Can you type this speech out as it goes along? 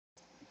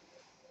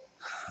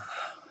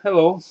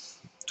Hello,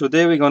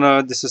 today we're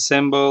gonna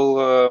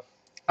disassemble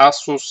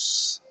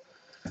Asus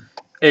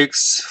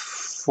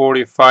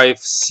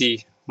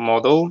X45C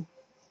model.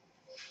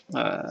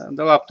 The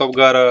laptop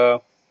got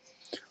a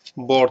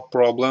board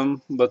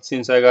problem, but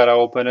since I gotta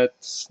open it,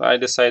 I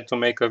decided to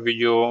make a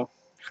video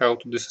how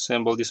to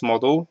disassemble this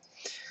model.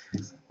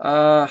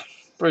 Uh,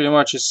 Pretty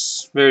much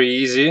it's very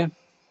easy.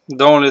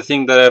 The only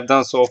thing that I've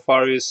done so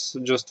far is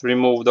just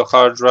remove the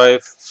hard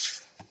drive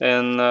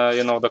and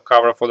the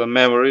cover for the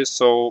memory.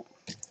 So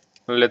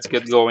let's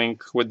get going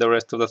with the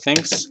rest of the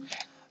things.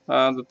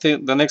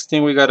 The next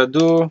thing we gotta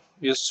do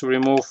is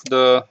remove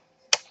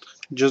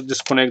just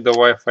disconnect the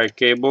Wi-Fi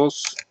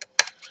cables.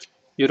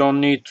 You don't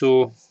need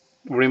to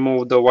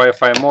remove the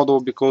Wi-Fi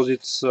module because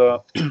it's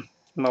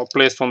now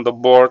placed on the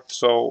board,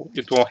 so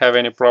it won't have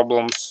any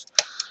problems.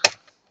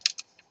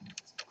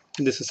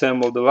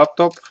 Disassemble the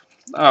laptop.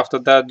 After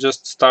that,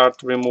 just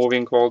start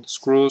removing all the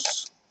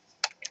screws.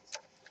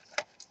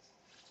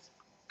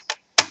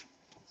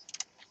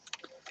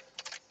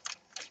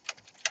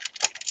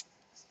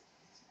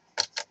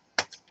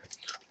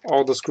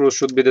 All the screws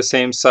should be the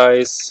same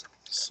size,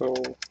 so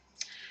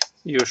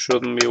you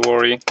shouldn't be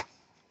worried.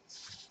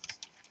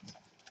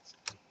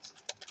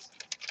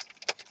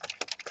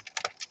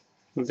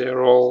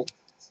 They're all,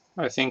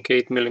 I think,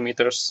 8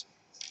 millimeters.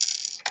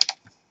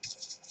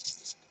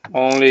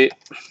 Only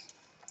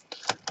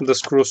the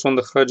screws on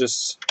the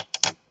edges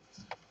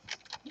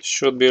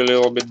should be a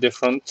little bit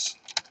different,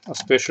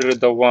 especially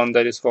the one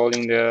that is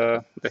holding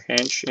the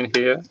hinge in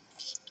here.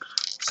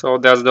 So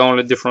that's the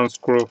only different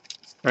screw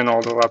in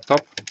all the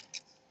laptop.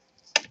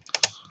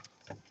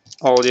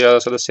 All the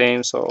others are the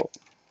same, so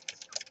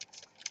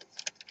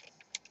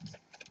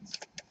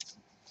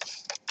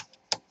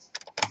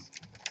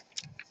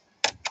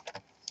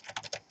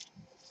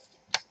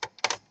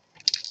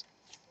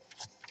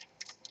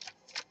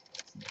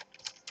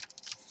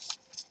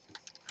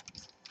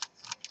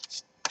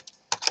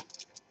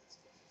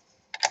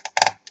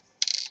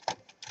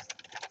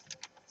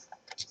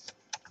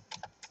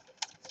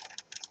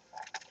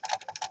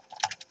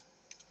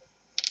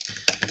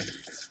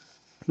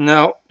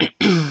now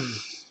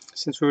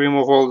since we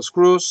remove all the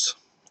screws,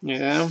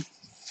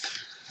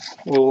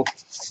 we'll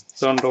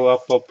turn the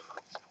laptop.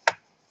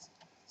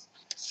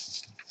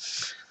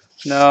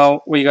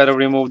 Now we gotta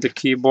remove the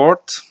keyboard.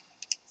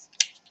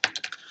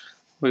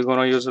 We're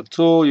gonna use a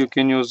tool. You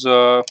can use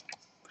a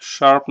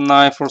sharp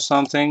knife or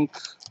something,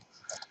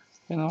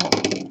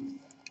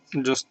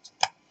 just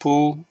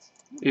pull,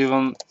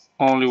 even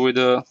only with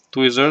the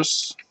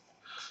tweezers.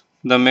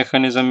 The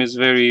mechanism is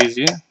very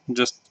easy,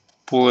 just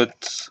pull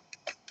it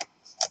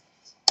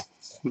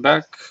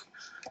back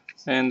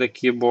and the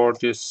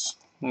keyboard is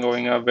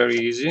going up very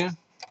easy.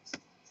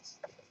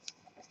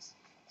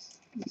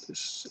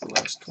 This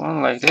last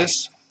one, like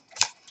this.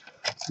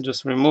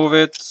 Just remove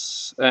it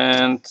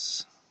and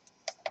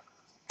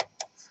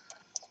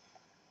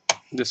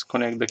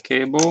disconnect the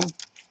cable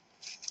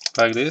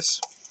like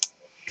this.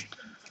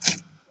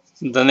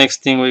 The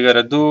next thing we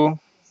gotta do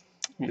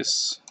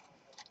is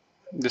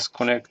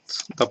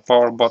disconnect the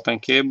power button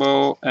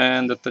cable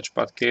and the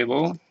touchpad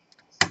cable.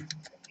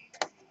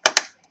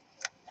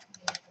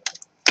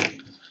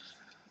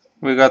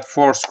 We got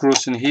 4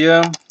 screws in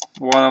here.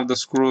 One of the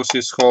screws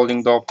is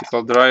holding the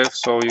optical drive,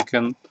 so you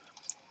can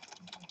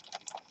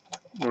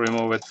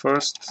remove it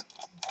first.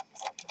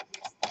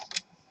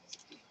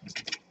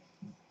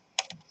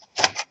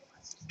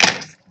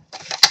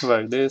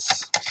 Like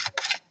this.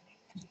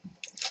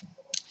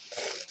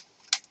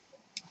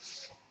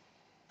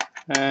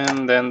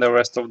 And then the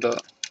rest of the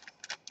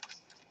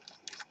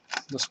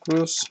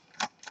screws.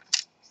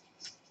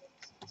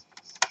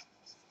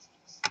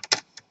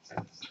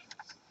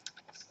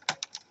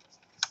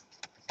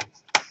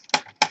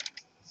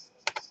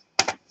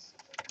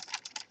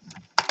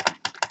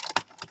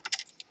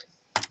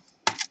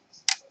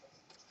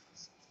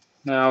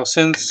 Now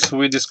since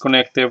we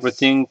disconnect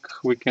everything,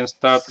 we can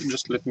start.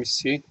 Just let me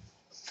see.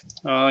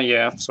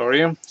 Yeah,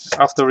 sorry.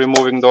 After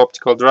removing the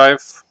optical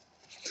drive,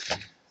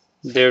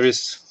 there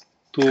is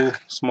 2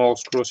 small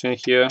screws in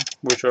here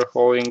which are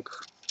holding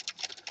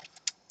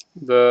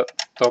the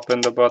top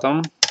and the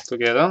bottom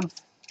together.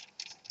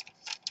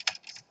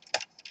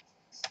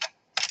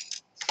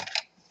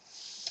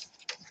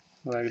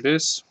 Like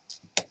this.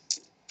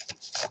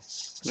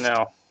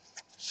 Now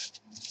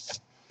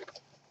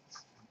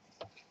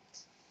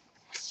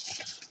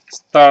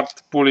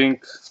start pulling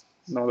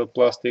the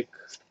plastic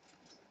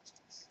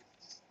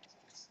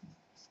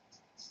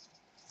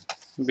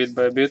bit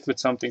by bit with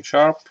something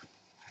sharp.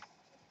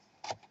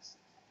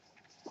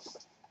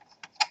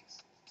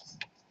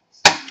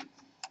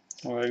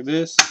 Like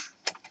this.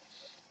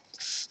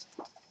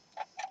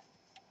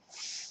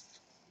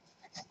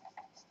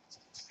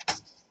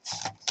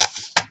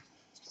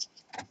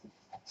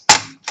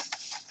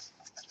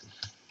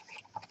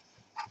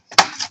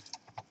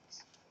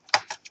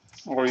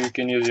 Or you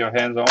can use your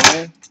hands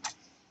only.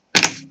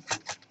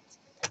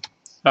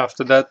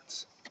 After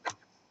that,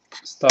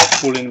 start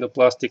pulling the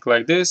plastic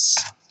like this,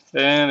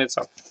 and it's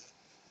up.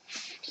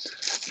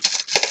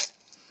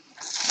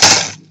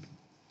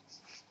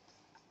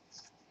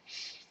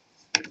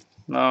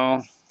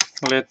 Now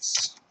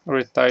let's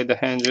retie the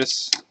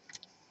hinges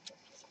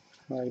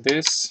like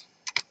this.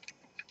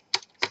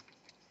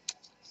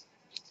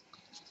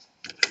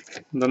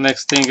 The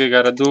next thing you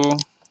gotta do,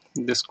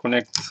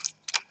 disconnect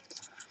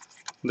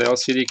the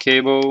LCD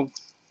cable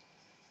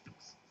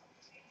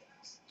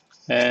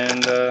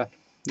and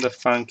the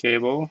fan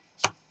cable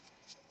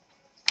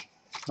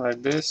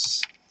like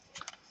this,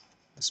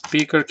 the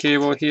speaker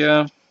cable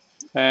here,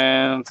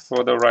 and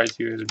for the right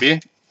USB.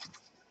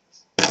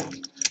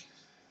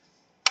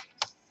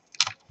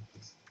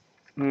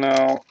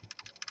 Now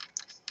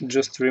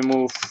just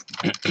remove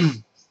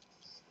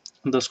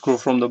the screw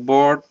from the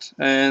board,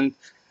 and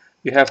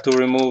you have to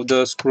remove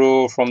the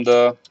screw from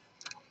the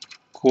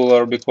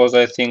cooler because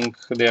I think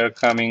they are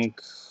coming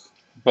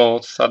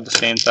both at the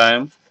same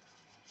time.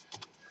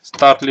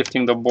 Start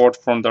lifting the board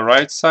from the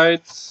right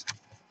side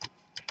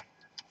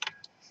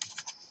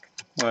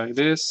like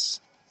this.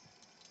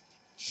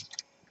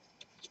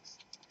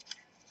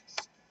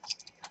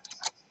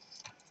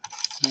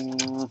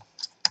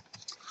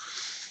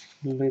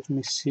 Let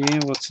me see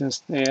what's in,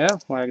 yeah,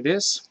 like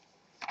this.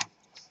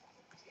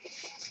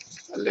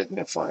 Let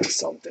me find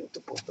something to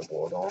put the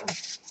board on.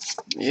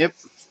 Yep.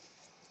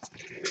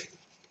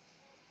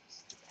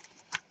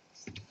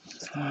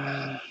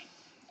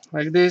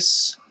 Like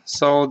this.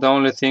 So the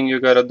only thing you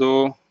gotta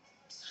do,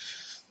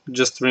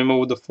 just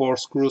remove the 4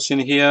 screws in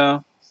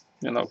here,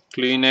 you know,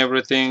 clean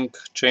everything,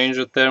 change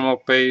the thermal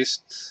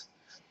paste,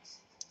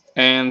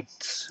 and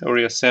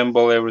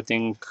reassemble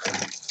everything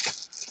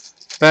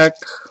back.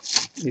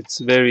 It's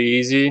very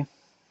easy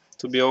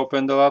to be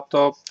open the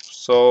laptop.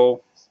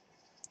 So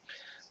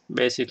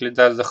basically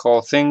that's the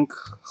whole thing.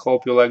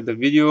 Hope you like the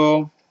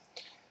video.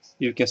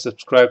 You can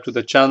subscribe to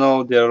the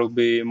channel, there will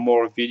be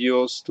more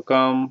videos to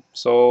come.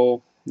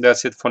 So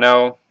that's it for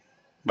now.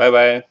 Bye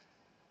bye.